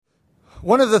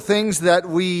One of the things that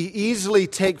we easily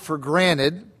take for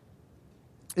granted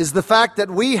is the fact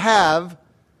that we have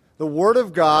the Word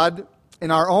of God in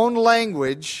our own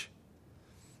language,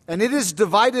 and it is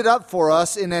divided up for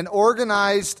us in an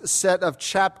organized set of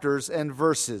chapters and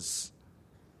verses.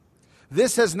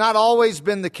 This has not always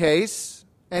been the case,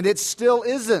 and it still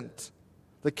isn't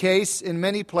the case in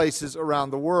many places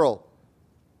around the world.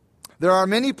 There are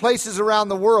many places around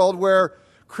the world where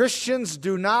Christians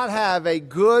do not have a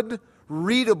good,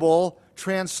 readable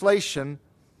translation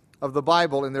of the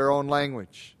Bible in their own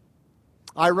language.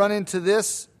 I run into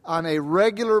this on a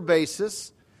regular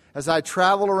basis as I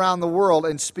travel around the world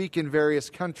and speak in various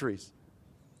countries.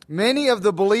 Many of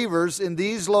the believers in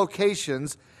these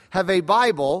locations have a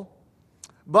Bible,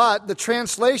 but the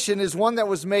translation is one that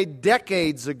was made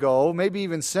decades ago, maybe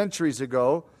even centuries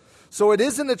ago, so it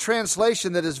isn't a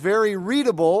translation that is very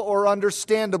readable or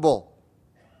understandable.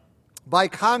 By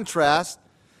contrast,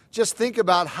 just think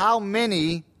about how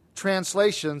many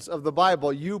translations of the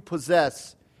Bible you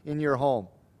possess in your home.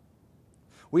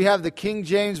 We have the King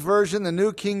James Version, the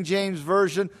New King James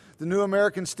Version, the New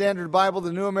American Standard Bible,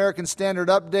 the New American Standard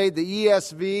Update, the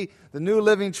ESV, the New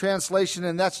Living Translation,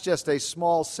 and that's just a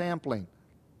small sampling.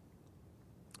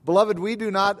 Beloved, we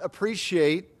do not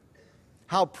appreciate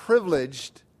how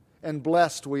privileged and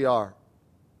blessed we are.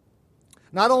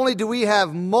 Not only do we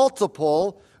have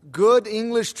multiple good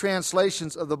English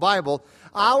translations of the Bible,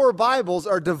 our Bibles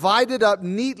are divided up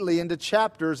neatly into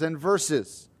chapters and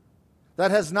verses. That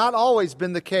has not always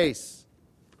been the case.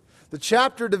 The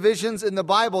chapter divisions in the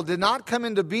Bible did not come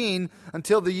into being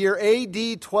until the year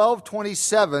A.D.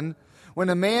 1227, when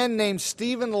a man named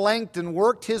Stephen Langton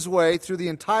worked his way through the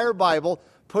entire Bible,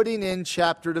 putting in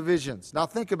chapter divisions. Now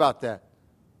think about that.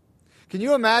 Can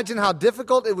you imagine how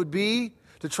difficult it would be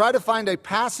to try to find a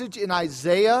passage in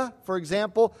Isaiah, for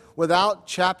example, without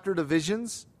chapter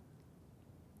divisions?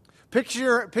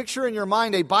 Picture in your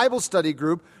mind a Bible study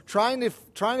group trying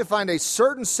to find a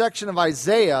certain section of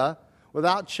Isaiah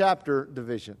without chapter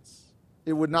divisions.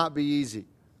 It would not be easy.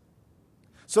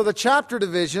 So the chapter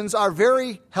divisions are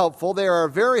very helpful. They are a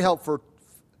very helpful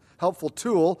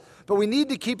tool, but we need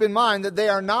to keep in mind that they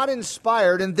are not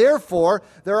inspired, and therefore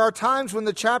there are times when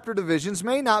the chapter divisions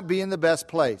may not be in the best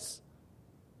place.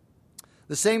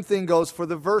 The same thing goes for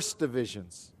the verse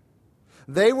divisions.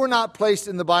 They were not placed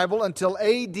in the Bible until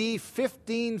A.D.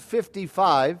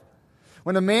 1555,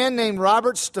 when a man named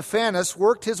Robert Stephanus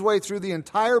worked his way through the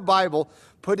entire Bible,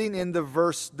 putting in the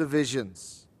verse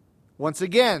divisions. Once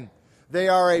again, they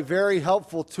are a very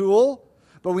helpful tool,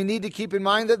 but we need to keep in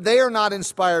mind that they are not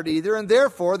inspired either, and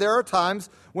therefore there are times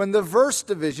when the verse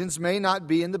divisions may not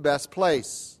be in the best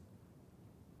place.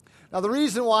 Now, the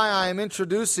reason why I am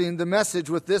introducing the message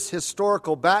with this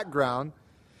historical background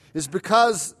is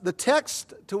because the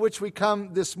text to which we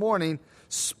come this morning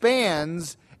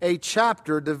spans a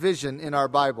chapter division in our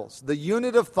Bibles. The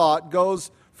unit of thought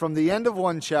goes from the end of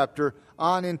one chapter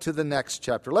on into the next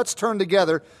chapter. Let's turn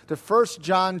together to 1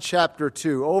 John chapter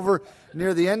 2. Over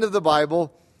near the end of the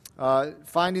Bible,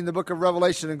 finding the book of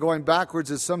Revelation and going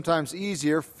backwards is sometimes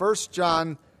easier. 1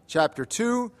 John chapter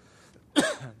 2.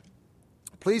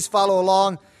 Please follow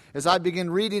along as I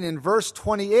begin reading in verse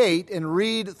 28 and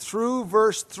read through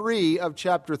verse 3 of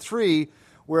chapter 3,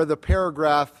 where the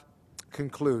paragraph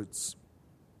concludes.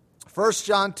 1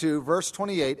 John 2, verse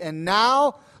 28, "And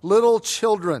now, little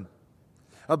children,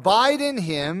 abide in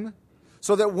him,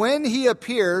 so that when he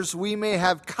appears, we may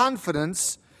have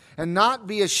confidence and not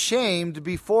be ashamed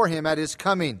before him at his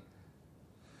coming.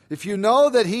 If you know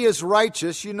that he is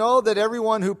righteous, you know that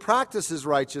everyone who practices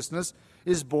righteousness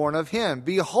is born of him.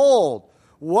 Behold,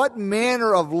 what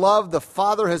manner of love the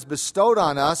Father has bestowed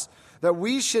on us, that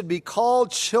we should be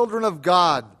called children of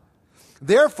God.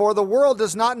 Therefore, the world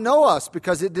does not know us,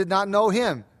 because it did not know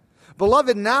him.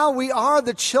 Beloved, now we are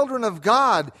the children of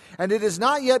God, and it has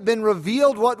not yet been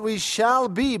revealed what we shall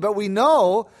be, but we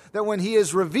know that when he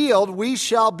is revealed, we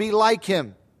shall be like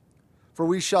him, for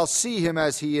we shall see him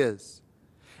as he is.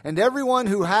 And everyone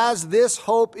who has this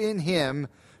hope in him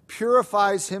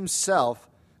purifies himself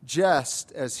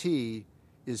just as he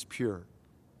is pure."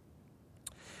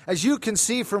 As you can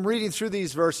see from reading through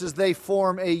these verses, they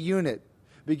form a unit.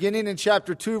 Beginning in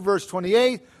chapter 2, verse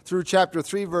 28, through chapter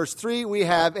 3, verse 3, we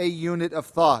have a unit of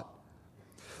thought.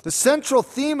 The central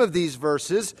theme of these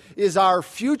verses is our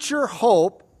future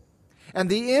hope and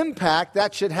the impact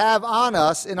that should have on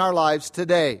us in our lives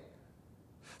today.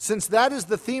 Since that is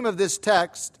the theme of this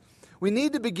text, we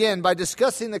need to begin by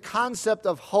discussing the concept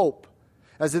of hope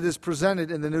as it is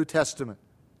presented in the New Testament.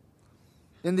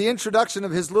 In the introduction of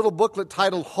his little booklet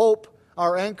titled "Hope,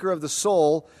 Our Anchor of the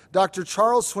Soul," Dr.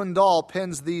 Charles Swindoll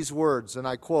pens these words, and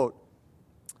I quote,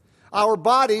 Our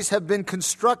bodies have been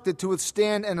constructed to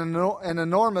withstand an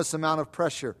enormous amount of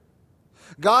pressure.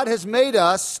 God has made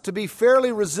us to be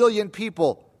fairly resilient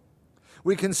people.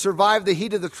 We can survive the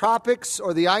heat of the tropics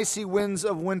or the icy winds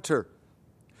of winter.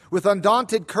 With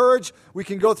undaunted courage, we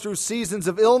can go through seasons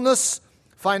of illness,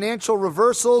 financial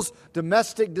reversals,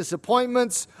 domestic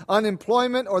disappointments,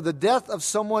 unemployment, or the death of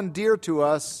someone dear to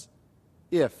us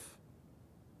if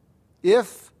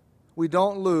we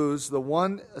don't lose the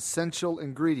one essential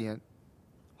ingredient,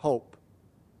 hope.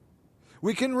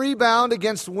 We can rebound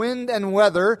against wind and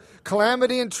weather,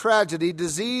 calamity and tragedy,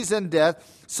 disease and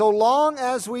death, so long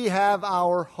as we have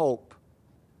our hope.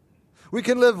 We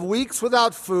can live weeks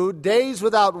without food, days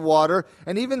without water,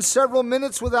 and even several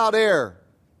minutes without air.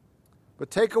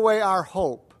 But take away our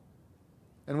hope,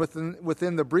 and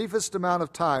within the briefest amount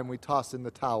of time, we toss in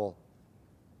the towel.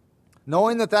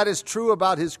 Knowing that that is true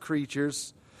about His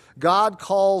creatures, God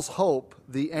calls hope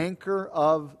the anchor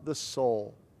of the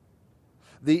soul,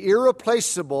 the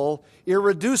irreplaceable,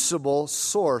 irreducible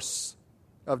source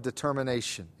of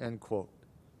determination, end quote.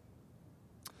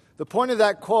 The point of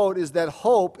that quote is that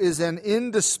hope is an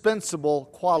indispensable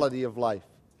quality of life.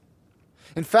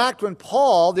 In fact, when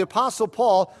Paul, the Apostle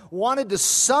Paul, wanted to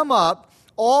sum up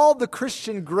all the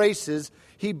Christian graces,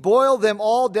 he boiled them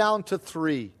all down to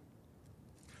three.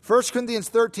 1 Corinthians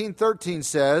 13:13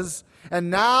 says,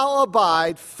 "And now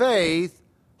abide faith,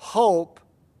 hope,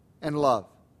 and love."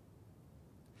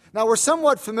 Now, we're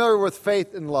somewhat familiar with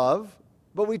faith and love,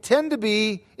 but we tend to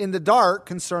be in the dark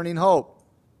concerning hope.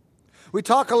 We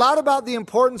talk a lot about the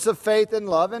importance of faith and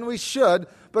love, and we should,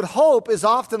 but hope is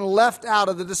often left out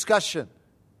of the discussion.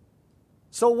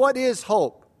 So what is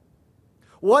hope?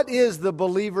 What is the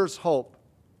believer's hope?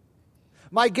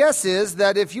 My guess is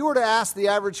that if you were to ask the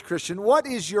average Christian, what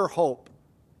is your hope?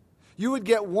 You would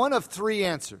get one of three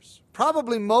answers.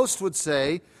 Probably most would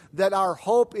say that our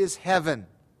hope is heaven.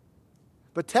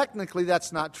 But technically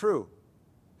that's not true.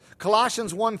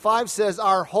 Colossians 1:5 says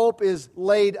our hope is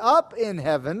laid up in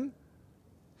heaven.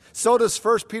 So does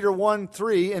 1 Peter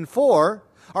 1:3 and 4.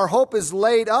 Our hope is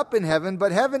laid up in heaven,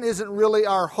 but heaven isn't really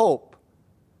our hope.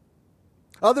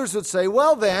 Others would say,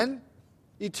 well then,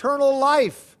 eternal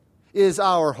life is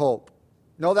our hope.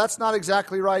 No, that's not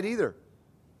exactly right either.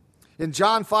 In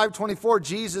John 5:24,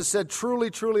 Jesus said, "Truly,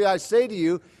 truly, I say to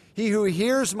you, he who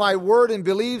hears my word and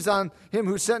believes on him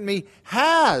who sent me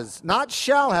has," not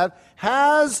shall have,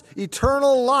 "has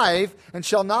eternal life and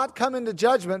shall not come into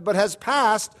judgment, but has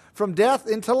passed from death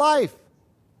into life."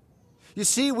 You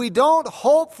see, we don't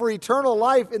hope for eternal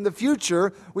life in the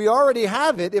future. We already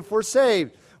have it if we're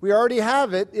saved. We already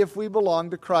have it if we belong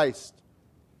to Christ.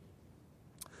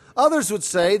 Others would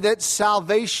say that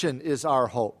salvation is our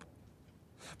hope.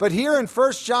 But here in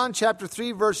 1 John chapter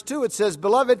 3, verse 2, it says,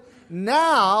 "Beloved,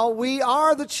 now we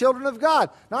are the children of God."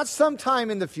 Not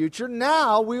sometime in the future.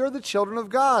 Now we are the children of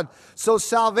God. So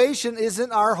salvation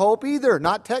isn't our hope either,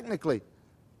 not technically.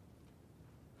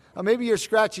 Now maybe you're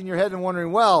scratching your head and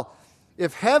wondering, well,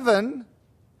 if heaven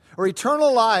or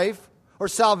eternal life or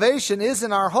salvation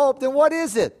isn't our hope, then what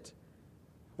is it?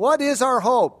 What is our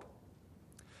hope?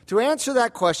 To answer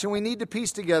that question, we need to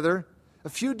piece together a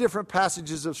few different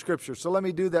passages of Scripture. So let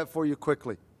me do that for you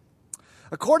quickly.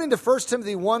 According to 1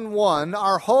 Timothy 1:1,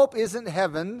 our hope isn't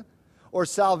heaven or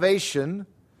salvation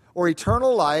or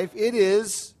eternal life. It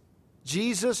is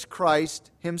Jesus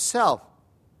Christ Himself.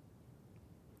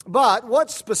 But what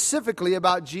specifically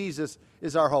about Jesus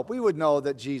is our hope? We would know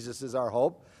that Jesus is our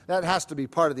hope. That has to be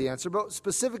part of the answer. But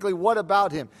specifically, what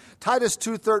about Him? Titus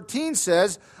 2:13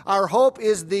 says, our hope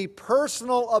is the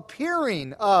personal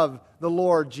appearing of the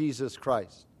Lord Jesus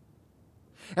Christ.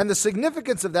 And the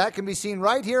significance of that can be seen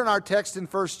right here in our text in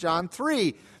 1 John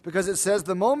 3, because it says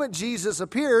the moment Jesus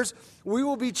appears, we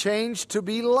will be changed to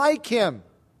be like Him.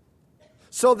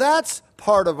 So that's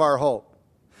part of our hope.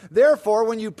 Therefore,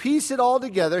 when you piece it all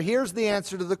together, here's the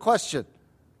answer to the question.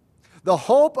 The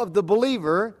hope of the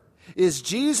believer is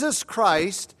Jesus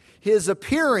Christ, His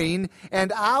appearing,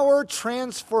 and our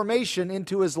transformation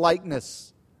into His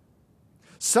likeness.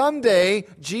 Someday,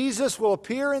 Jesus will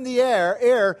appear in the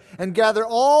air and gather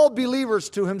all believers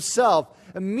to Himself.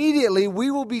 Immediately, we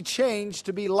will be changed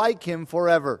to be like Him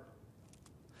forever.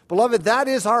 Beloved, that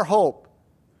is our hope.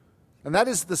 And that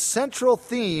is the central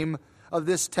theme of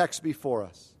this text before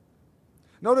us.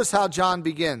 Notice how John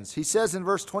begins. He says in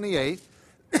verse 28,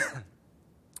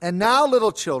 "And now,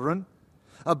 little children,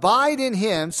 abide in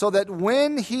Him, so that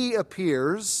when He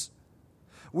appears,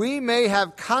 we may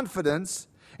have confidence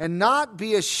and not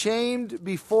be ashamed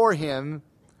before Him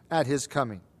at His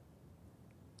coming."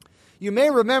 You may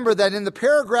remember that in the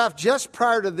paragraph just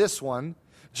prior to this one,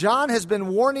 John has been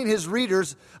warning his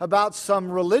readers about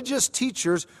some religious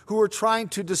teachers who were trying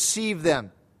to deceive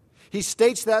them. He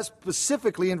states that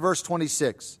specifically in verse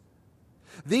 26.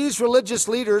 These religious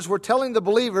leaders were telling the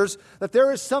believers that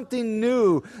there is something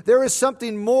new, there is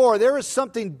something more, there is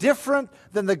something different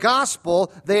than the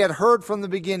gospel they had heard from the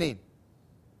beginning.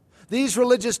 These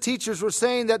religious teachers were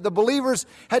saying that the believers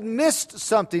had missed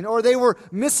something or they were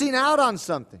missing out on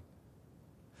something.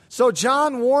 So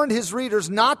John warned his readers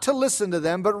not to listen to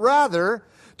them, but rather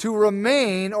to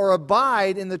remain or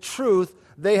abide in the truth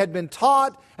they had been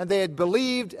taught and they had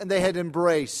believed and they had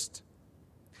embraced.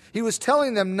 He was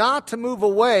telling them not to move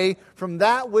away from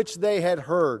that which they had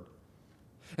heard.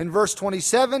 In verse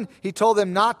 27, he told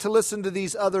them not to listen to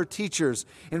these other teachers.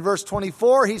 In verse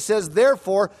 24, he says,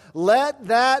 therefore, let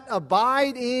that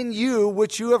abide in you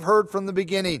which you have heard from the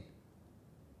beginning.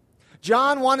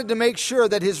 John wanted to make sure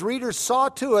that his readers saw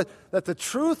to it that the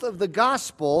truth of the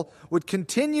gospel would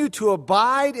continue to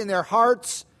abide in their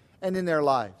hearts and in their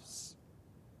lives.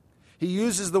 He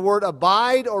uses the word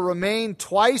abide or remain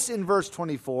twice in verse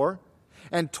 24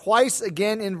 and twice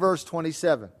again in verse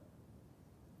 27.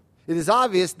 It is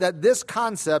obvious that this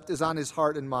concept is on his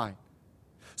heart and mind.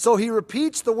 So he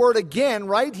repeats the word again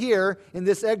right here in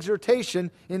this exhortation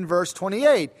in verse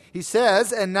 28. He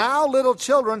says, and now, little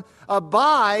children,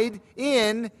 abide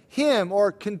in him,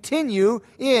 or continue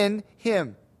in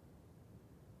him.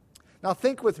 Now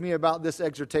think with me about this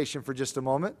exhortation for just a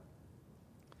moment.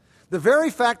 The very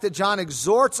fact that John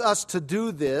exhorts us to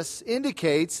do this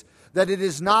indicates that it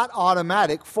is not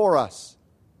automatic for us.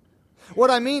 What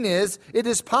I mean is, it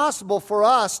is possible for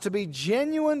us to be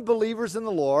genuine believers in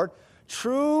the Lord,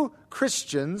 true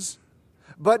Christians,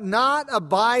 but not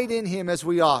abide in him as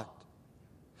we ought.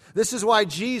 This is why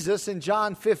Jesus in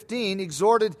John 15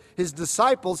 exhorted his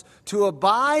disciples to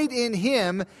abide in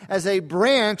him as a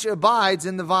branch abides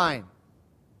in the vine.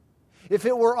 If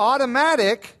it were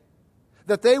automatic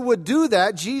that they would do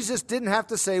that, Jesus didn't have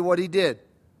to say what he did.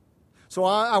 So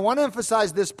I want to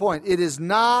emphasize this point. It is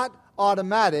not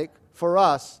automatic for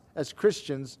us as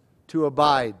Christians to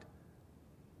abide.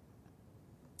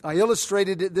 I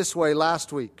illustrated it this way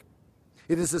last week.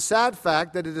 It is a sad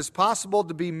fact that it is possible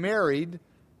to be married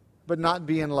but not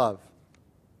be in love.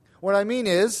 What I mean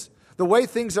is, the way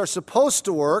things are supposed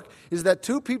to work is that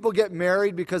two people get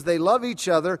married because they love each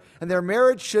other, and their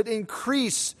marriage should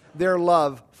increase their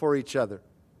love for each other.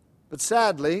 But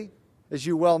sadly, as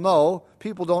you well know,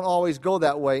 people don't always go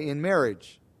that way in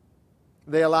marriage.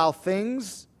 They allow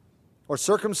things or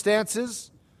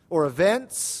circumstances or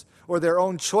events or their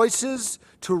own choices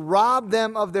to rob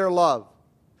them of their love.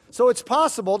 So it's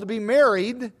possible to be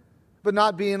married but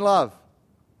not be in love.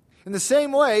 In the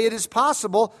same way, it is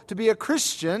possible to be a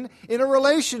Christian in a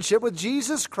relationship with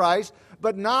Jesus Christ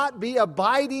but not be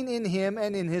abiding in him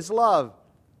and in his love.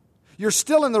 You're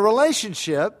still in the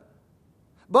relationship,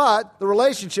 but the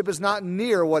relationship is not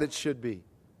near what it should be.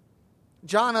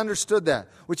 John understood that,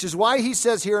 which is why he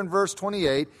says here in verse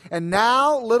 28, and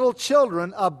now, little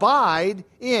children, abide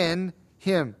in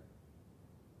him.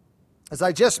 As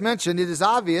I just mentioned, it is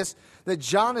obvious that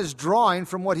John is drawing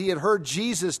from what he had heard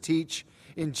Jesus teach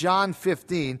in John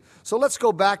 15. So let's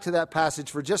go back to that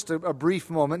passage for just a brief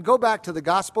moment. Go back to the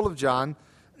Gospel of John,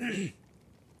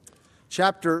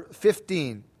 chapter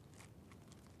 15.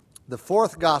 The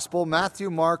fourth Gospel, Matthew,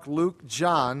 Mark, Luke,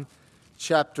 John,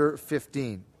 chapter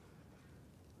 15.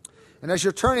 And as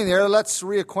you're turning there, let's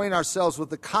reacquaint ourselves with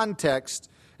the context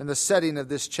and the setting of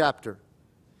this chapter.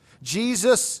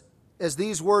 Jesus, as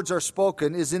these words are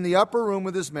spoken, is in the upper room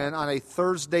with his men on a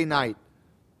Thursday night.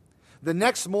 The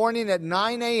next morning at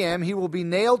 9 a.m., he will be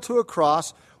nailed to a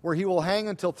cross where he will hang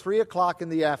until 3 o'clock in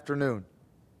the afternoon.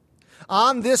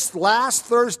 On this last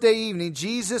Thursday evening,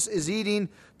 Jesus is eating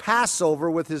Passover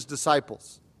with his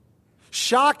disciples.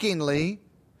 Shockingly,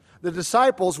 the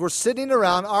disciples were sitting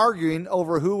around arguing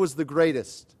over who was the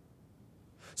greatest.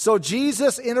 So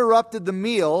Jesus interrupted the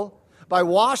meal by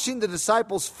washing the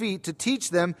disciples' feet to teach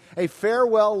them a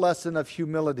farewell lesson of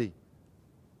humility.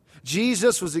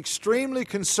 Jesus was extremely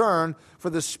concerned for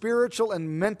the spiritual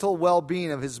and mental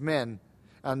well-being of his men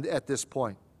at this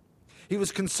point. He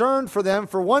was concerned for them,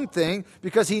 for one thing,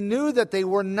 because he knew that they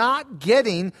were not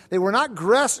grasping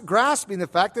the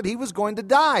fact that he was going to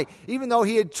die, even though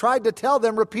he had tried to tell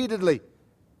them repeatedly.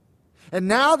 And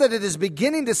now that it is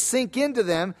beginning to sink into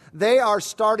them, they are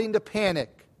starting to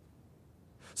panic.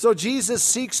 So Jesus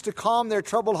seeks to calm their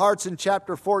troubled hearts in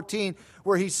chapter 14,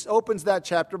 where he opens that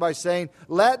chapter by saying,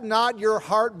 let not your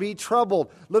heart be troubled.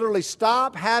 Literally,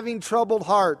 stop having troubled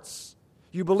hearts.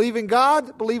 You believe in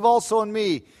God, believe also in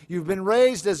me. You've been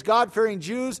raised as God-fearing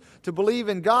Jews to believe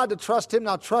in God, to trust him.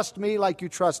 Now trust me like you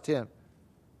trust him.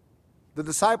 The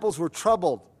disciples were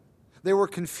troubled. They were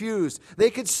confused. They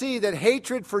could see that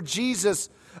hatred for Jesus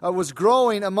was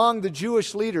growing among the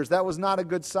Jewish leaders. That was not a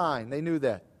good sign. They knew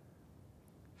that.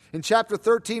 In chapter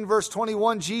 13, verse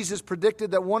 21, Jesus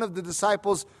predicted that one of the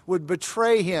disciples would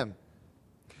betray him.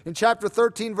 In chapter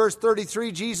 13, verse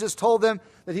 33, Jesus told them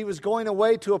that he was going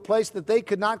away to a place that they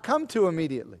could not come to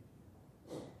immediately.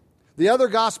 The other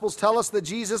Gospels tell us that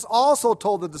Jesus also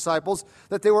told the disciples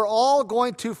that they were all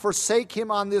going to forsake him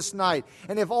on this night.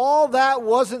 And if all that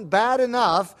wasn't bad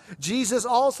enough, Jesus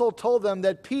also told them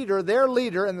that Peter, their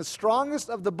leader and the strongest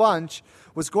of the bunch,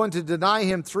 was going to deny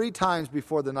him 3 times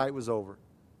before the night was over.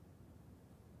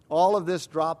 All of this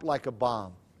dropped like a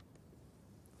bomb.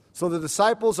 So the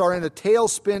disciples are in a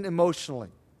tailspin emotionally.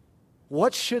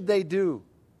 What should they do?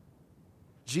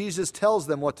 Jesus tells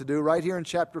them what to do right here in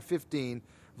chapter 15,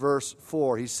 verse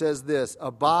 4. He says this,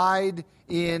 "Abide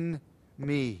in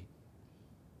me,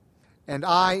 and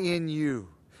I in you.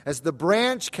 As the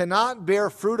branch cannot bear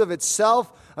fruit of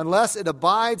itself unless it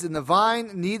abides in the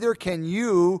vine, neither can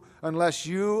you unless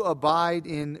you abide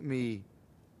in me."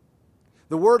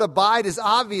 The word abide is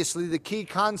obviously the key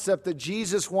concept that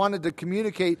Jesus wanted to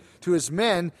communicate to his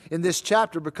men in this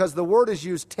chapter, because the word is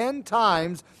used 10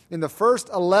 times in the first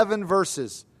 11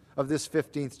 verses of this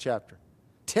 15th chapter.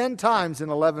 10 times in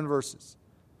 11 verses.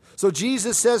 So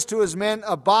Jesus says to his men,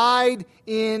 "Abide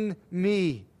in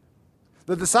me."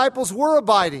 The disciples were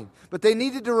abiding, but they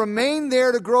needed to remain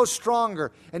there to grow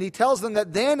stronger. And he tells them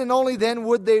that then and only then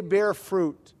would they bear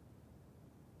fruit.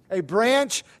 A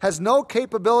branch has no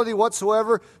capability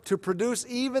whatsoever to produce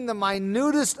even the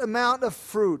minutest amount of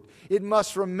fruit. It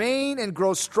must remain and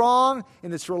grow strong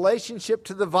in its relationship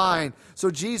to the vine. So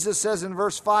Jesus says in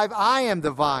verse 5, "I am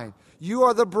the vine, you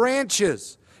are the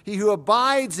branches. He who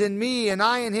abides in me and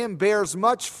I in him bears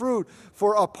much fruit,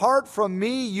 for apart from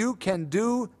me you can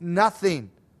do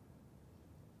nothing."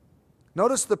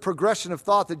 Notice the progression of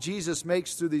thought that Jesus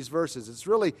makes through these verses. It's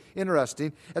really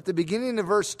interesting. At the beginning of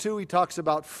verse 2, he talks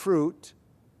about fruit.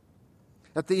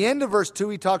 At the end of verse 2,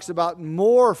 he talks about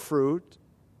more fruit.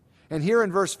 And here in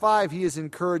verse 5, he is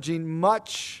encouraging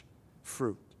much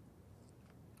fruit.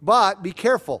 But be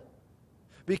careful.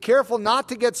 Be careful not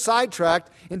to get sidetracked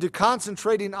into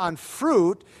concentrating on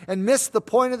fruit and miss the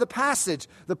point of the passage.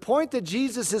 The point that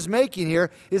Jesus is making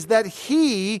here is that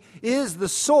he is the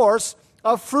source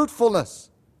of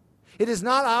fruitfulness. It is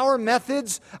not our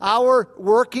methods, our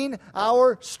working,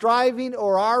 our striving,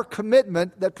 or our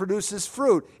commitment that produces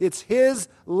fruit. It's his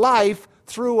life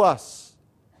through us.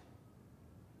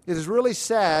 It is really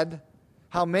sad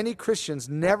how many Christians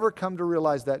never come to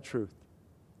realize that truth.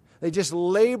 They just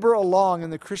labor along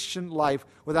in the Christian life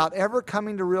without ever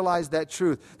coming to realize that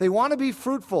truth. They want to be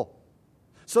fruitful,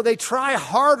 so they try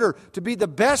harder to be the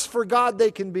best for God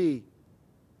they can be.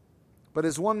 But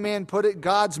as one man put it,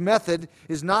 God's method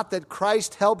is not that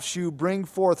Christ helps you bring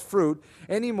forth fruit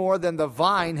any more than the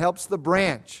vine helps the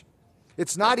branch.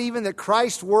 It's not even that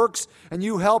Christ works and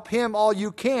you help him all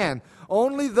you can.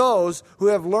 Only those who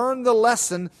have learned the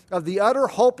lesson of the utter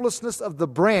hopelessness of the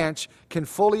branch can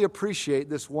fully appreciate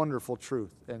this wonderful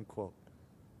truth. End quote.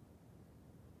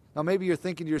 Now maybe you're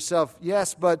thinking to yourself,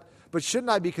 yes, but shouldn't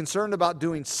I be concerned about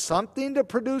doing something to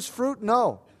produce fruit?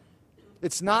 No.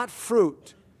 It's not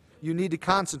fruit you need to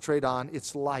concentrate on.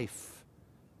 It's life.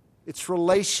 It's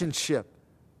relationship.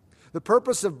 The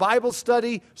purpose of Bible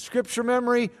study, scripture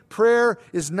memory, prayer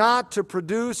is not to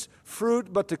produce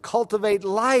fruit, but to cultivate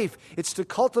life. It's to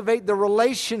cultivate the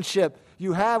relationship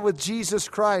you have with Jesus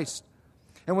Christ.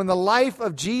 And when the life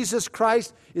of Jesus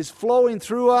Christ is flowing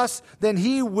through us, then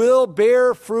he will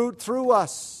bear fruit through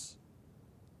us.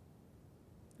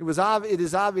 It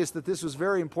is obvious that this was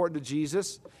very important to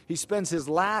Jesus. He spends his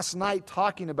last night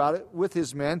talking about it with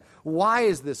his men. Why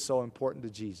is this so important to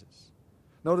Jesus?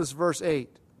 Notice verse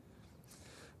 8.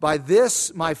 "By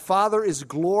this my Father is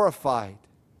glorified,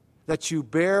 that you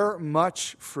bear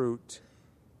much fruit,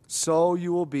 so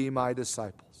you will be my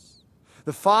disciples."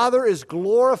 The Father is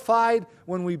glorified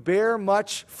when we bear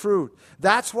much fruit.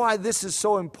 That's why this is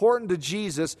so important to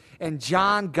Jesus, and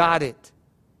John got it.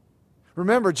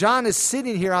 Remember, John is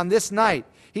sitting here on this night.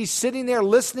 He's sitting there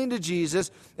listening to Jesus,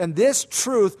 and this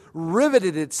truth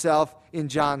riveted itself in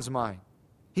John's mind.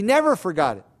 He never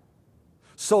forgot it.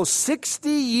 So 60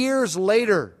 years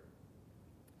later,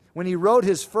 when he wrote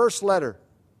his first letter,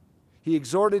 he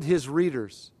exhorted his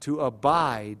readers to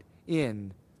abide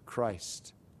in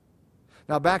Christ.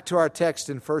 Now back to our text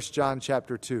in 1 John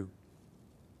chapter 2.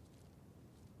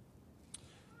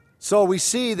 So we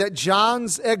see that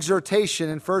John's exhortation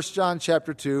in 1 John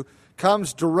chapter 2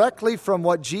 comes directly from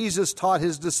what Jesus taught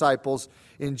his disciples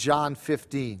in John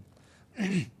 15.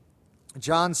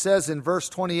 John says in verse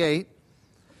 28,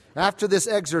 after this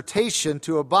exhortation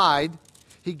to abide,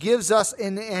 he gives us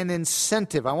an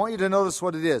incentive. I want you to notice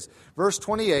what it is. Verse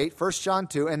 28, 1 John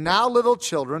 2, and now, little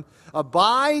children,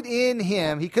 abide in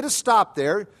him. He could have stopped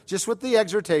there just with the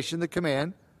exhortation, the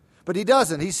command, but he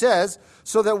doesn't. He says,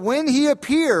 so that when he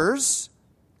appears,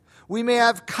 we may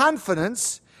have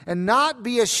confidence and not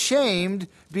be ashamed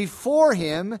before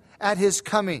him at his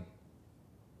coming.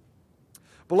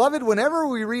 Beloved, whenever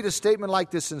we read a statement like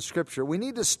this in Scripture, we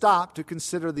need to stop to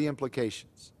consider the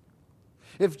implications.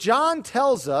 If John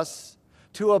tells us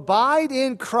to abide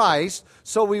in Christ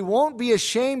so we won't be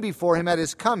ashamed before him at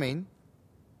his coming,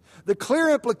 the clear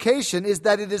implication is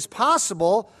that it is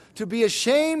possible to be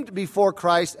ashamed before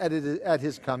Christ at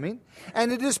his coming,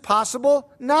 and it is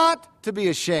possible not to be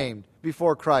ashamed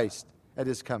before Christ at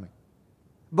his coming.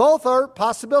 Both are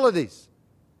possibilities.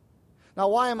 Now,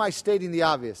 why am I stating the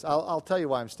obvious? I'll tell you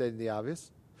why I'm stating the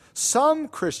obvious. Some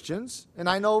Christians, and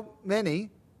I know many,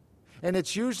 and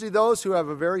it's usually those who have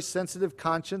a very sensitive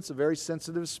conscience, a very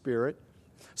sensitive spirit,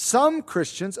 some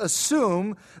Christians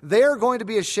assume they are going to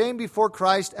be ashamed before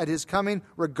Christ at his coming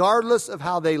regardless of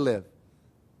how they live.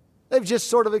 They've just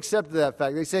sort of accepted that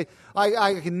fact. They say,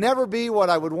 I can never be what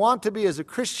I would want to be as a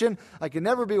Christian. I can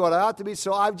never be what I ought to be,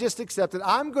 so I've just accepted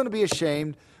I'm going to be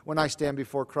ashamed when I stand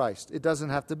before Christ. It doesn't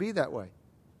have to be that way.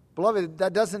 Beloved,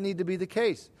 that doesn't need to be the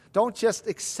case. Don't just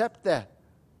accept that.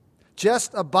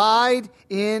 Just abide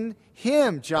in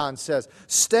him, John says.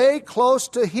 Stay close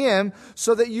to him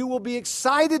so that you will be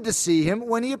excited to see him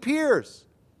when he appears.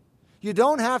 You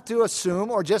don't have to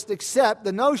assume or just accept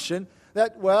the notion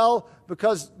that, well,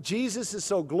 because Jesus is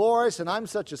so glorious and I'm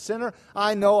such a sinner,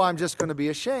 I know I'm just going to be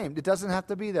ashamed. It doesn't have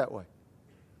to be that way.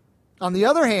 On the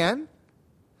other hand,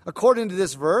 according to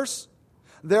this verse,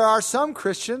 there are some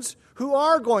Christians who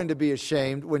are going to be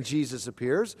ashamed when Jesus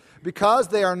appears because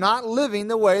they are not living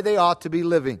the way they ought to be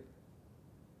living.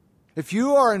 If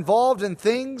you are involved in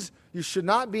things you should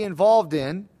not be involved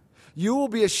in, you will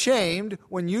be ashamed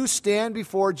when you stand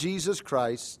before Jesus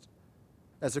Christ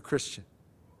as a Christian.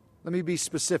 Let me be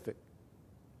specific.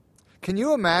 Can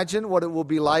you imagine what it will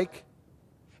be like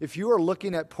if you are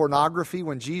looking at pornography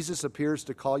when Jesus appears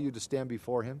to call you to stand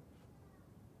before him?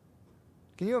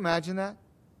 Can you imagine that?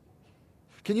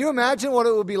 Can you imagine what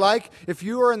it will be like if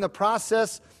you are in the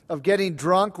process of getting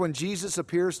drunk when Jesus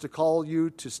appears to call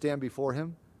you to stand before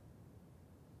him?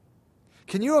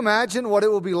 Can you imagine what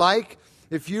it will be like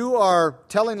if you are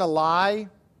telling a lie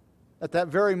at that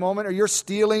very moment, or you're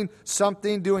stealing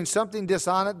something, doing something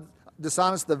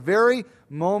dishonest the very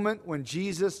moment when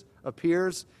Jesus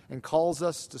appears and calls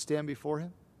us to stand before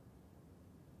him?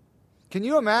 Can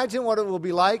you imagine what it will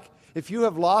be like if you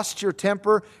have lost your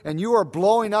temper and you are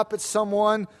blowing up at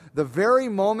someone the very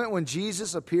moment when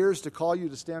Jesus appears to call you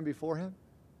to stand before him?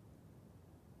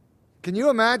 Can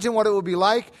you imagine what it will be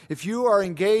like if you are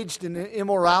engaged in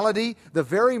immorality the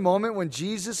very moment when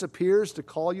Jesus appears to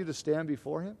call you to stand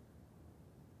before him?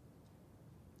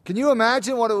 Can you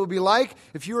imagine what it would be like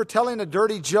if you were telling a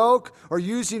dirty joke or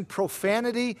using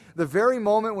profanity the very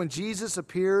moment when Jesus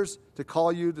appears to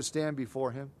call you to stand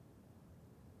before him?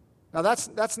 Now,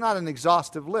 that's not an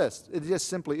exhaustive list. It just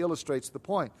simply illustrates the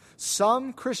point.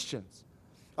 Some Christians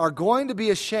are going to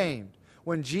be ashamed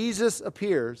when Jesus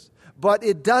appears, but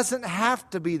it doesn't have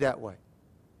to be that way.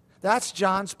 That's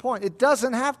John's point. It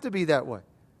doesn't have to be that way.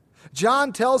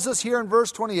 John tells us here in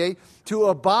verse 28 to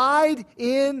abide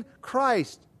in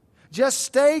Christ. Just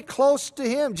stay close to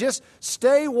him. Just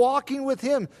stay walking with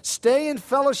him. Stay in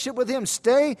fellowship with him.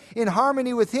 Stay in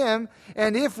harmony with him.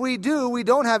 And if we do, we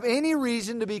don't have any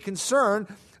reason to be concerned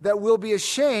that we'll be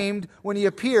ashamed when he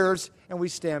appears and we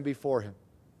stand before him.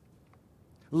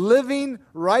 Living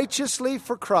righteously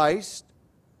for Christ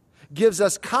gives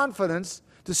us confidence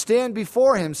to stand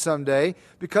before him someday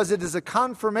because it is a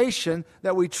confirmation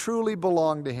that we truly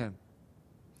belong to him.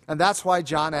 And that's why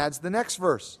John adds the next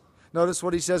verse. Notice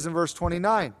what he says in verse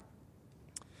 29.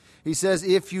 He says,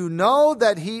 if you know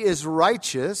that he is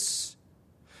righteous,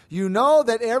 you know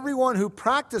that everyone who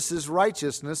practices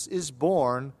righteousness is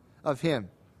born of him.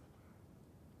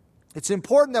 It's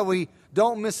important that we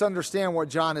don't misunderstand what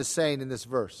John is saying in this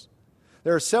verse.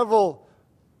 There are several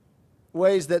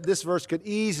ways that this verse could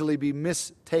easily be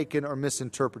mistaken or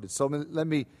misinterpreted. So let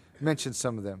me mention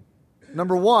some of them.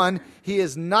 Number one, he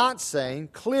is not saying,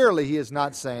 clearly he is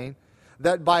not saying,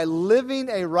 that by living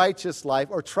a righteous life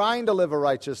or trying to live a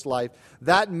righteous life,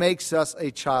 that makes us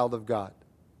a child of God.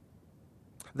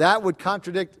 That would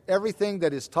contradict everything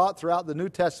that is taught throughout the New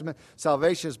Testament.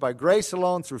 Salvation is by grace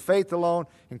alone, through faith alone,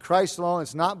 in Christ alone.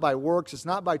 It's not by works. It's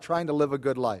not by trying to live a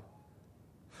good life.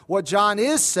 What John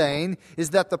is saying is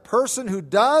that the person who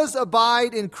does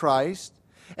abide in Christ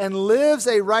and lives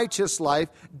a righteous life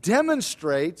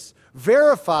demonstrates,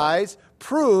 verifies,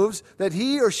 proves that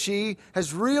he or she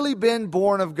has really been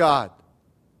born of God.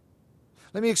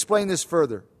 Let me explain this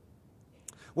further.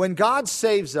 When God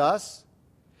saves us,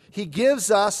 He gives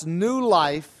us new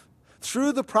life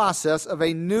through the process of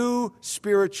a new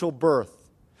spiritual birth.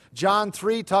 John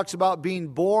 3 talks about being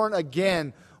born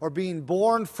again or being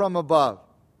born from above.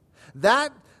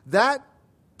 That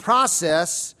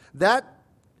process, that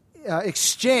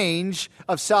exchange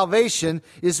of salvation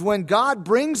is when God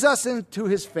brings us into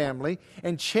His family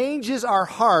and changes our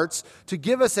hearts to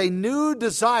give us a new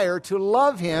desire to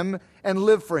love Him and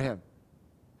live for Him.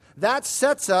 That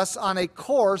sets us on a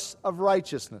course of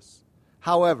righteousness.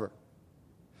 However,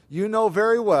 you know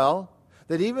very well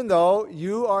that even though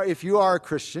if you are a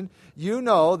Christian, you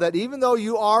know that even though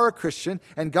you are a Christian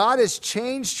and God has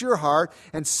changed your heart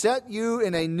and set you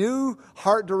in a new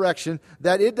heart direction,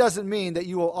 that it doesn't mean that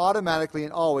you will automatically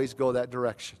and always go that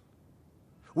direction.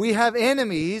 We have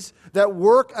enemies that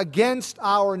work against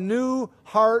our new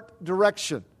heart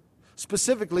direction.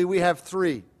 Specifically, we have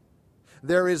three.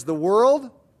 There is the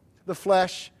world, the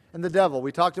flesh, and the devil.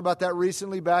 We talked about that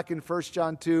recently back in 1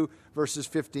 John 2, verses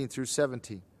 15 through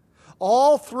 17.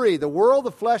 All three, the world,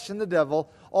 the flesh, and the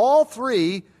devil, all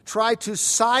three try to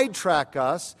sidetrack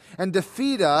us and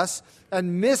defeat us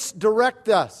and misdirect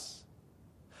us.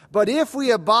 But if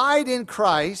we abide in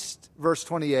Christ, verse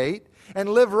 28, and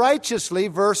live righteously,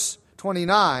 verse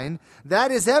 29,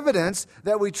 that is evidence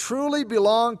that we truly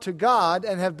belong to God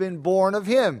and have been born of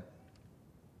Him.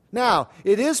 Now,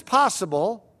 it is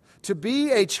possible to be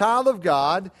a child of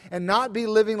God and not be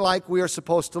living like we are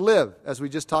supposed to live, as we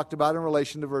just talked about in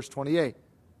relation to verse 28.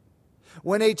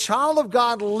 When a child of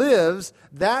God lives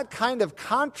that kind of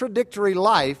contradictory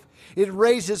life, it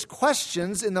raises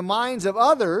questions in the minds of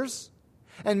others,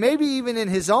 and maybe even in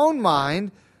his own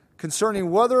mind, concerning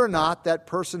whether or not that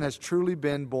person has truly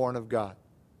been born of God.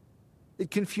 It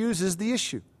confuses the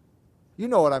issue. You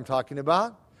know what I'm talking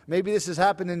about. Maybe this has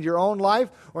happened in your own life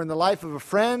or in the life of a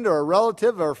friend or a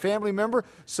relative or a family member,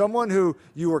 someone who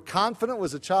you were confident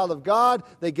was a child of God.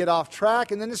 They get off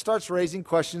track, and then it starts raising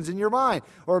questions in your mind.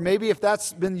 Or maybe if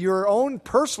that's been your own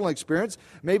personal experience,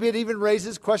 maybe it even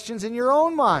raises questions in your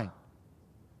own mind.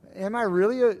 Am I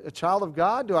really a child of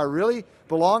God? Do I really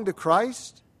belong to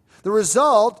Christ? The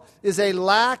result is a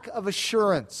lack of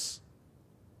assurance.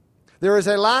 There is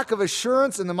a lack of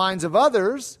assurance in the minds of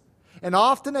others, and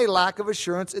often a lack of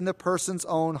assurance in the person's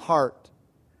own heart.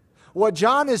 What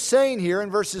John is saying here in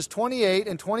verses 28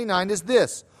 and 29 is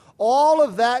this: all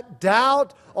of that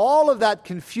doubt, all of that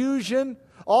confusion,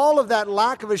 all of that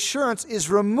lack of assurance is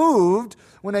removed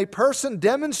when a person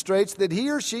demonstrates that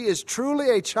he or she is truly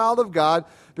a child of God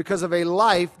because of a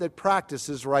life that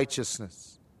practices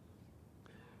righteousness.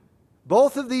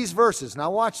 Both of these verses,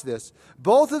 now watch this,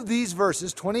 both of these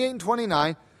verses, 28 and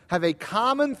 29, have a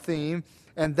common theme,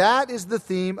 and that is the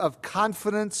theme of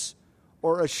confidence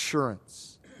or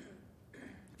assurance.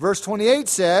 Verse 28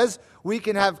 says, we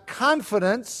can have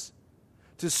confidence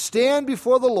to stand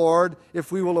before the Lord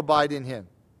if we will abide in Him.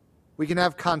 We can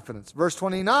have confidence. Verse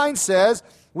 29 says,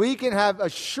 we can have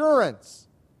assurance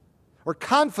or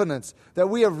confidence that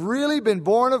we have really been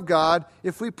born of God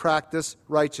if we practice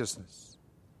righteousness.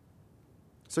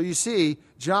 So you see,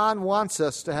 John wants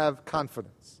us to have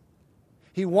confidence.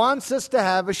 He wants us to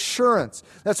have assurance.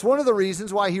 That's one of the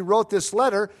reasons why he wrote this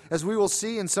letter, as we will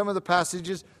see in some of the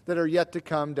passages that are yet to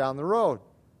come down the road.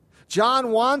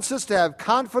 John wants us to have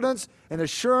confidence and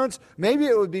assurance. Maybe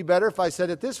it would be better if I said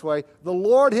it this way: the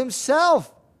Lord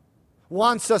Himself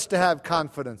wants us to have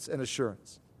confidence and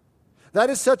assurance. That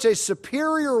is such a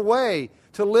superior way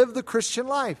to live the Christian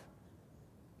life.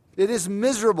 It is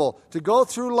miserable to go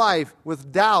through life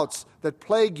with doubts that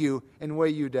plague you and weigh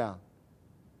you down.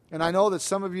 And I know that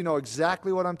some of you know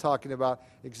exactly what I'm talking about,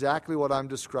 exactly what I'm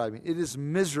describing. It is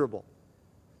miserable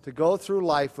to go through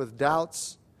life with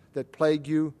doubts that plague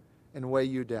you and weigh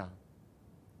you down.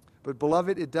 But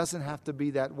beloved, it doesn't have to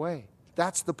be that way.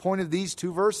 That's the point of these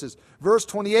two verses. Verse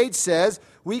 28 says,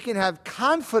 we can have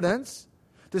confidence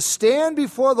to stand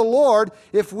before the Lord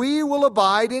if we will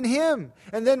abide in Him.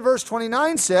 And then verse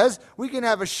 29 says, we can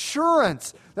have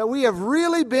assurance that we have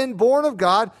really been born of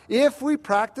God if we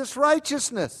practice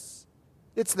righteousness.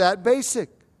 It's that basic.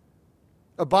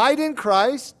 Abide in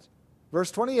Christ,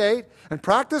 verse 28, and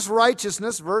practice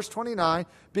righteousness, verse 29,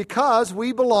 because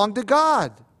we belong to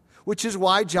God. Which is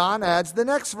why John adds the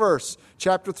next verse,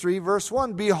 chapter 3, verse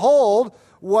 1. Behold,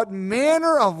 what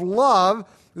manner of love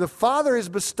the Father has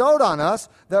bestowed on us,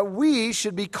 that we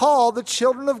should be called the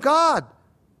children of God.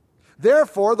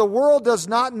 Therefore, the world does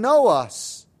not know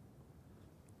us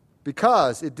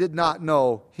because it did not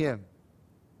know him.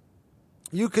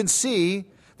 You can see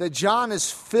that John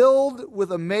is filled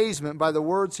with amazement by the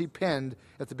words he penned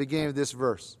at the beginning of this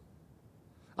verse.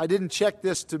 I didn't check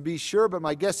this to be sure, but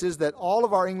my guess is that all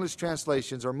of our English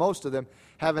translations, or most of them,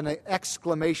 have an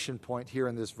exclamation point here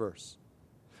in this verse.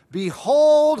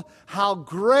 Behold, how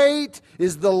great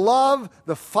is the love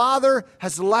the Father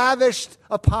has lavished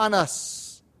upon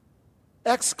us.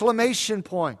 Exclamation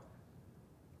point.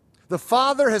 The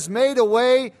Father has made a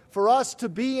way for us to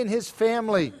be in his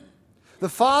family. The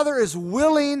Father is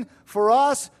willing for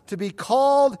us to be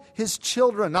called his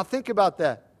children. Now think about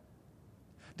that.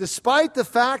 Despite the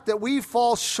fact that we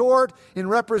fall short in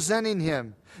representing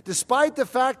him, despite the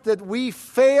fact that we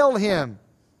fail him,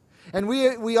 and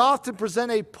we often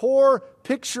present a poor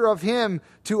picture of him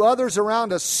to others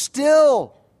around us,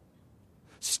 still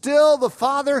the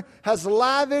Father has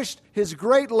lavished his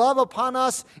great love upon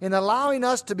us in allowing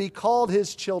us to be called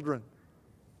his children.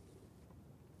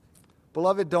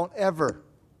 Beloved, don't ever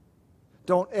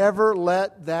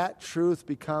let that truth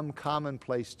become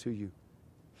commonplace to you.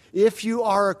 If you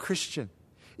are a Christian,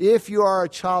 if you are a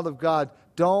child of God,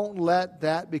 don't let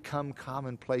that become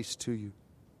commonplace to you.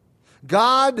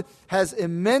 God has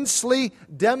immensely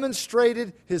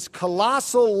demonstrated his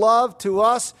colossal love to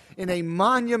us in a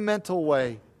monumental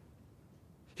way.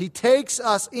 He takes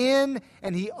us in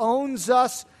and he owns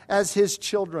us as his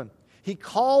children. He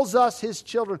calls us his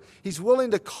children. He's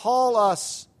willing to call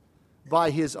us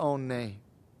by his own name.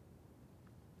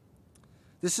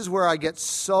 This is where I get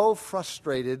so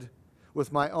frustrated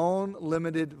with my own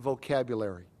limited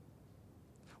vocabulary.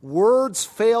 Words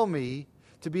fail me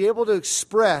to be able to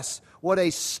express what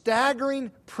a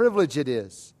staggering privilege it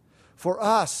is for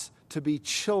us to be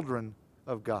children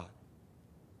of God.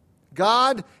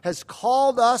 God has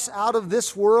called us out of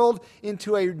this world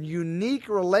into a unique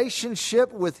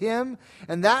relationship with him,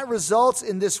 and that results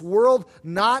in this world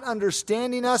not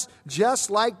understanding us just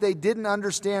like they didn't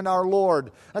understand our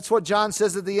Lord. That's what John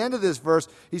says at the end of this verse.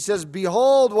 He says,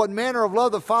 "Behold, what manner of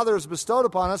love the Father has bestowed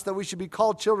upon us, that we should be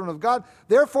called children of God.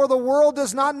 Therefore the world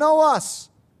does not know us,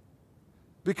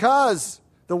 because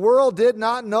the world did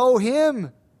not know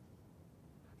him."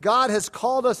 God has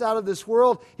called us out of this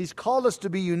world. He's called us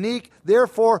to be unique.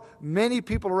 Therefore, many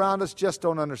people around us just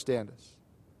don't understand us.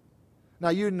 Now,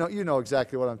 you know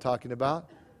exactly what I'm talking about.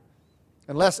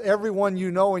 Unless everyone you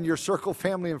know in your circle,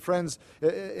 family and friends,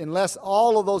 unless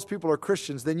all of those people are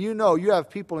Christians, then you know you have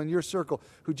people in your circle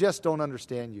who just don't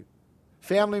understand you.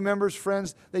 Family members,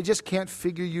 friends, they just can't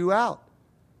figure you out.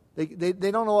 They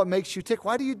don't know what makes you tick.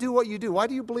 Why do you do what you do? Why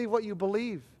do you believe what you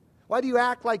believe? Why do you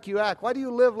act like you act? Why do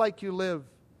you live like you live?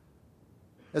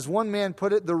 As one man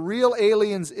put it, the real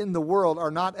aliens in the world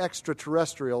are not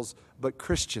extraterrestrials, but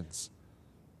Christians.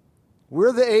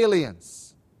 We're the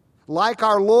aliens. Like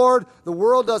our Lord, the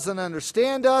world doesn't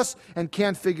understand us and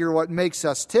can't figure what makes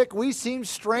us tick. We seem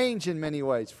strange in many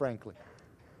ways, frankly.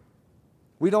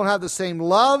 We don't have the same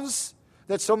loves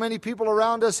that so many people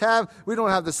around us have. We don't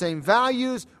have the same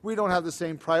values. We don't have the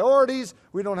same priorities.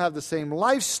 We don't have the same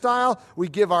lifestyle. We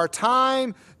give our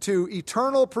time to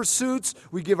eternal pursuits.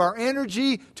 We give our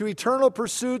energy to eternal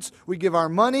pursuits. We give our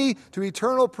money to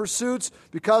eternal pursuits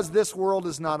because this world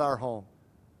is not our home.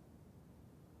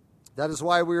 That is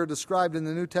why we are described in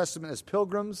the New Testament as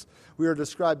pilgrims. We are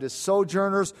described as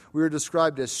sojourners. We are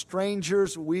described as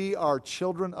strangers. We are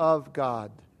children of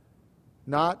God,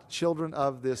 not children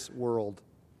of this world.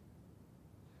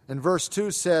 And verse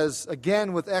 2 says,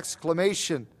 again with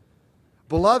exclamation,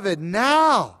 "Beloved,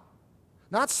 now,"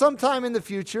 not sometime in the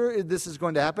future this is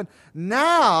going to happen,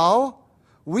 "now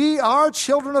we are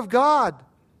children of God.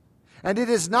 And it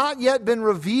has not yet been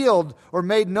revealed or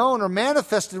made known or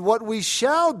manifested what we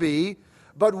shall be,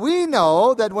 but we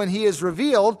know that when he is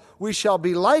revealed, we shall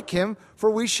be like him, for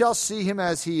we shall see him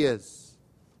as he is."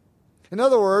 In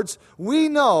other words, we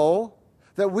know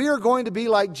that we are going to be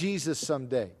like Jesus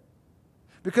someday,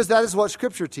 because that is what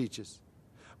Scripture teaches.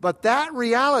 But that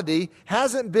reality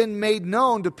hasn't been made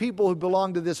known to people who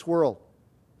belong to this world.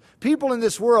 People in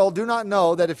this world do not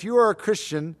know that if you are a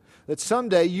Christian, that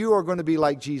someday you are going to be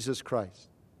like Jesus Christ.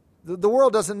 The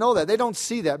world doesn't know that. They don't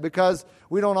see that because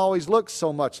we don't always look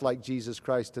so much like Jesus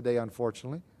Christ today,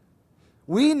 unfortunately.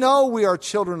 We know we are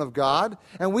children of God,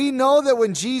 and we know that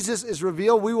when Jesus is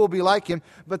revealed, we will be like him.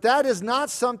 But that is not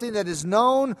something that is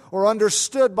known or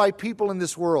understood by people in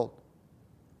this world.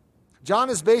 John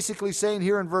is basically saying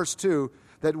here in verse 2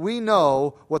 that we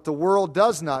know what the world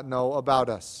does not know about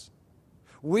us.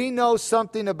 We know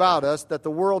something about us that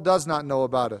the world does not know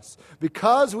about us.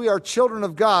 Because we are children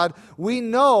of God, we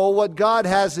know what God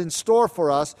has in store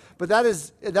for us, but that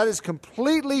is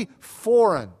completely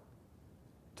foreign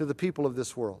to the people of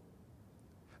this world.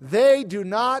 They do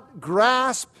not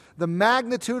grasp the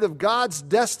magnitude of God's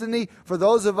destiny for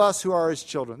those of us who are His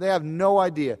children. They have no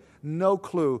idea, no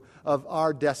clue of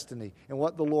our destiny and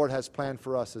what the Lord has planned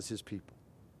for us as His people.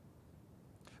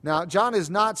 Now, John is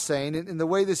not saying, in the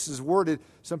way this is worded,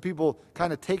 some people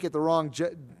kind of take it the wrong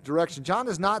direction. John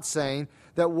is not saying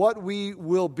that what we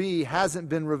will be hasn't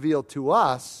been revealed to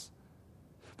us,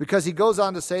 because he goes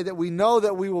on to say that we know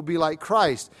that we will be like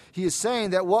Christ. He is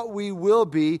saying that what we will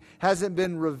be hasn't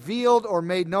been revealed or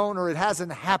made known, or it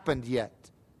hasn't happened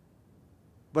yet.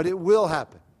 But it will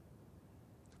happen.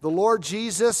 The Lord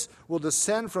Jesus will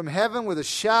descend from heaven with a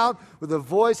shout, with the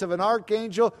voice of an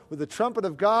archangel, with the trumpet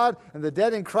of God, and the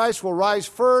dead in Christ will rise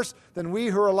first. Then we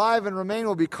who are alive and remain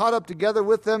will be caught up together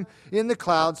with them in the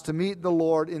clouds to meet the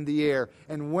Lord in the air.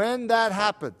 And when that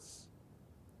happens,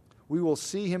 we will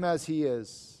see Him as He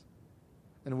is,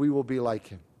 and we will be like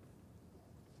Him.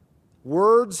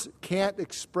 Words can't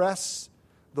express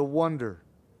the wonder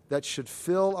that should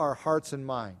fill our hearts and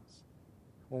minds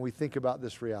when we think about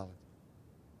this reality.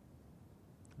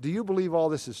 Do you believe all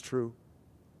this is true?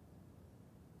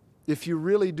 If you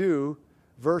really do,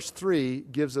 verse 3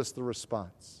 gives us the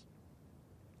response.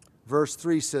 Verse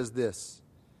 3 says this,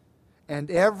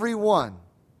 "And everyone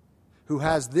who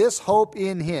has this hope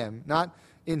in Him," not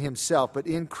in himself, but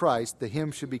in Christ, the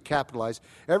Him should be capitalized.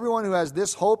 Everyone who has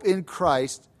this hope in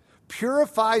Christ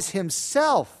purifies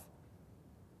himself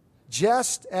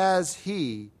just as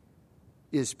He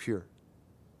is pure.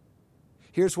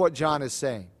 Here's what John is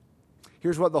saying.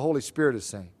 Here's what the Holy Spirit is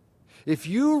saying. If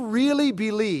you really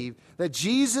believe that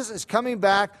Jesus is coming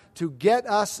back to get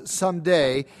us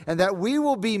someday and that we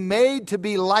will be made to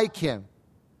be like Him,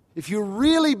 if you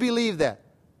really believe that,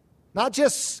 not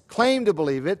just claim to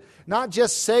believe it, not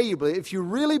just say you believe it, if you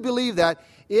really believe that,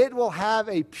 it will have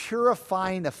a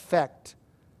purifying effect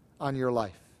on your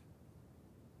life.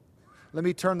 Let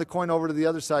me turn the coin over to the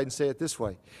other side and say it this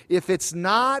way. If it's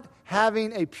not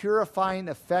having a purifying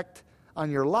effect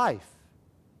on your life,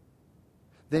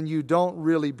 then you don't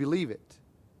really believe it,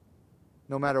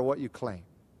 no matter what you claim.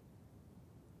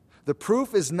 The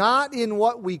proof is not in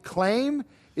what we claim,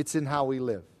 it's in how we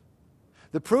live.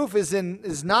 The proof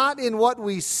is not in what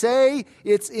we say,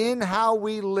 it's in how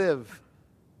we live.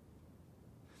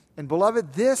 And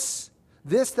beloved, this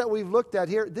that we've looked at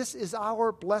here, this is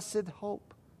our blessed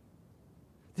hope.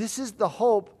 This is the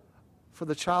hope for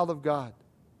the child of God.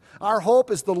 Our hope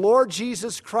is the Lord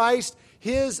Jesus Christ,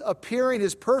 His appearing,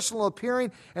 His personal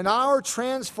appearing, and our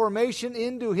transformation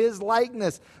into His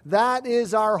likeness. That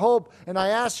is our hope. And I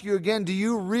ask you again, do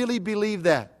you really believe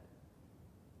that?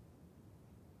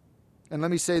 And let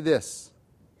me say this.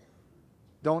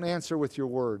 Don't answer with your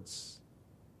words.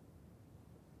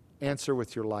 Answer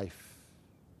with your life.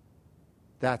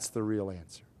 That's the real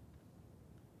answer.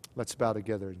 Let's bow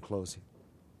together in closing.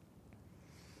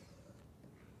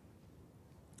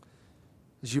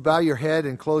 As you bow your head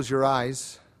and close your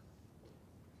eyes,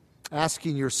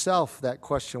 asking yourself that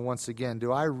question once again,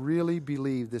 do I really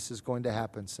believe this is going to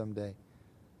happen someday?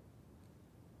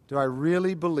 Do I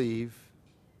really believe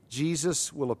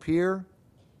Jesus will appear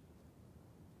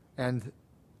and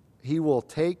He will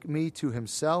take me to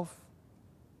Himself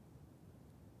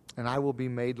and I will be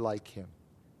made like Him?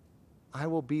 I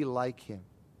will be like Him.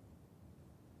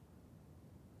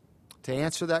 To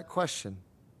answer that question,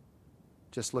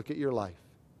 just look at your life.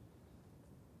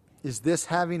 Is this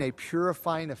having a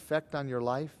purifying effect on your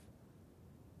life?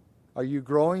 Are you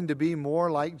growing to be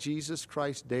more like Jesus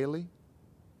Christ daily?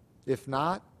 If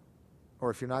not,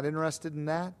 or if you're not interested in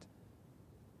that,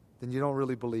 then you don't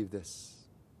really believe this.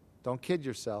 Don't kid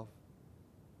yourself.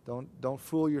 Don't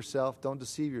fool yourself. Don't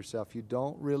deceive yourself. You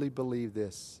don't really believe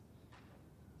this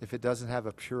if it doesn't have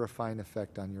a purifying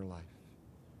effect on your life.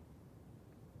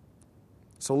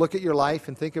 So look at your life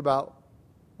and think about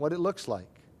what it looks like.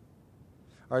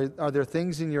 Are there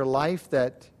things in your life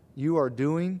that you are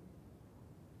doing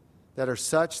that are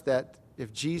such that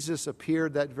if Jesus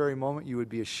appeared that very moment, you would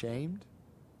be ashamed?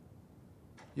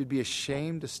 You'd be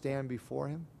ashamed to stand before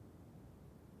Him?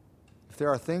 If there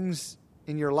are things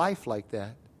in your life like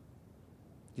that,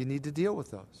 you need to deal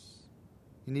with those.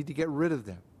 You need to get rid of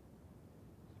them.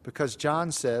 Because John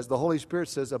says, the Holy Spirit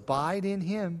says, abide in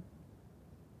Him.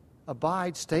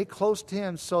 Abide, stay close to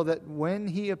Him so that when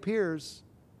He appears,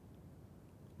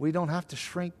 we don't have to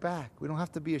shrink back. We don't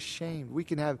have to be ashamed. We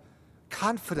can have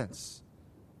confidence.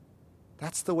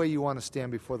 That's the way you want to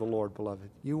stand before the Lord, beloved.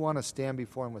 You want to stand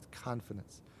before Him with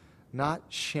confidence. not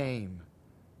shame,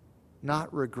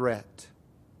 not regret.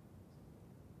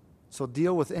 So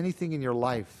deal with anything in your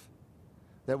life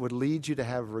that would lead you to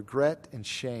have regret and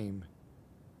shame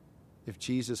if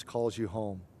Jesus calls you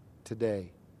home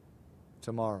today,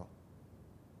 tomorrow.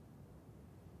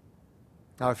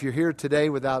 Now, if you're here today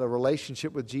without a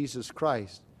relationship with Jesus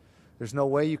Christ, there's no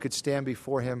way you could stand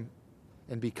before Him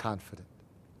and be confident.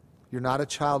 You're not a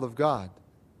child of God.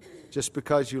 Just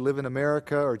because you live in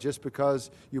America or just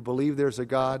because you believe there's a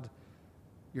God,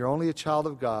 you're only a child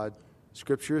of God.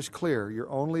 Scripture is clear. You're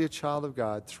only a child of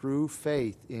God through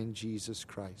faith in Jesus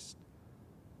Christ.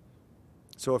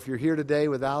 So if you're here today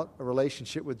without a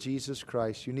relationship with Jesus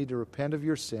Christ, you need to repent of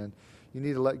your sin. You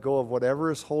need to let go of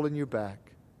whatever is holding you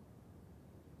back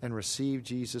and receive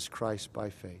Jesus Christ by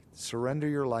faith. Surrender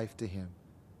your life to Him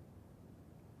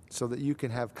so that you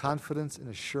can have confidence and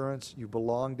assurance you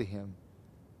belong to Him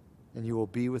and you will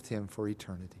be with Him for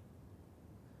eternity.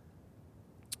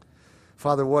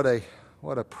 Father, what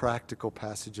a practical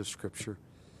passage of Scripture,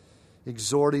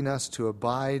 exhorting us to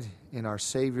abide in our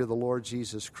Savior, the Lord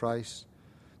Jesus Christ,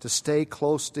 to stay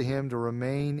close to Him, to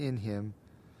remain in Him,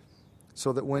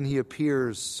 so that when He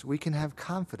appears, we can have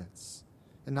confidence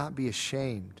and not be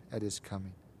ashamed at His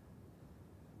coming.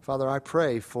 Father, I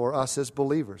pray for us as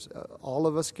believers, all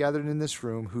of us gathered in this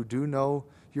room who do know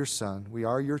Your Son, we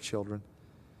are Your children.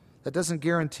 That doesn't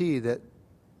guarantee that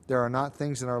there are not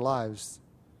things in our lives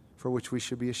for which we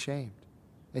should be ashamed.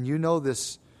 And You know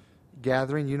this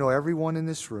gathering, You know everyone in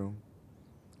this room,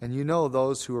 and You know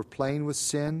those who are playing with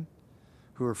sin,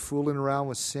 who are fooling around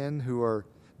with sin, who are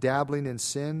dabbling in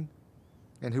sin,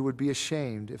 and who would be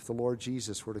ashamed if the Lord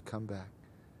Jesus were to come back.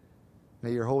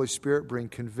 May Your Holy Spirit bring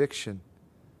conviction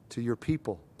to Your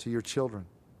people, to Your children,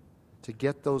 to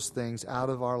get those things out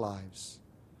of our lives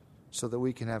so that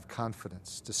we can have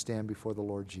confidence to stand before the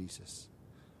Lord Jesus.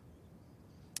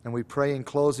 And we pray in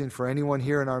closing for anyone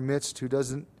here in our midst who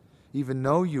doesn't even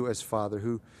know You as Father,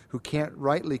 who can't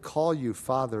rightly call You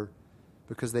Father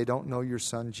because they don't know Your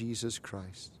Son, Jesus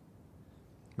Christ.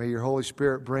 May Your Holy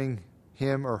Spirit bring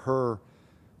him or her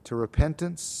to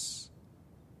repentance,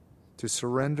 to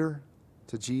surrender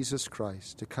to Jesus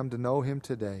Christ, to come to know Him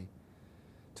today,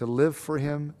 to live for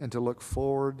Him, and to look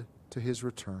forward to His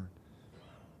return.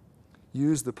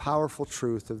 Use the powerful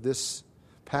truth of this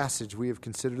passage we have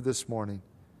considered this morning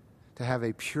to have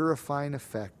a purifying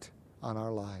effect on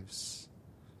our lives.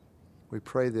 We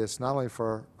pray this not only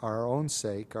for our own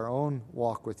sake, our own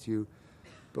walk with You,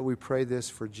 but we pray this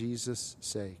for Jesus'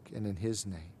 sake and in His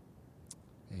name.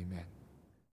 Amen.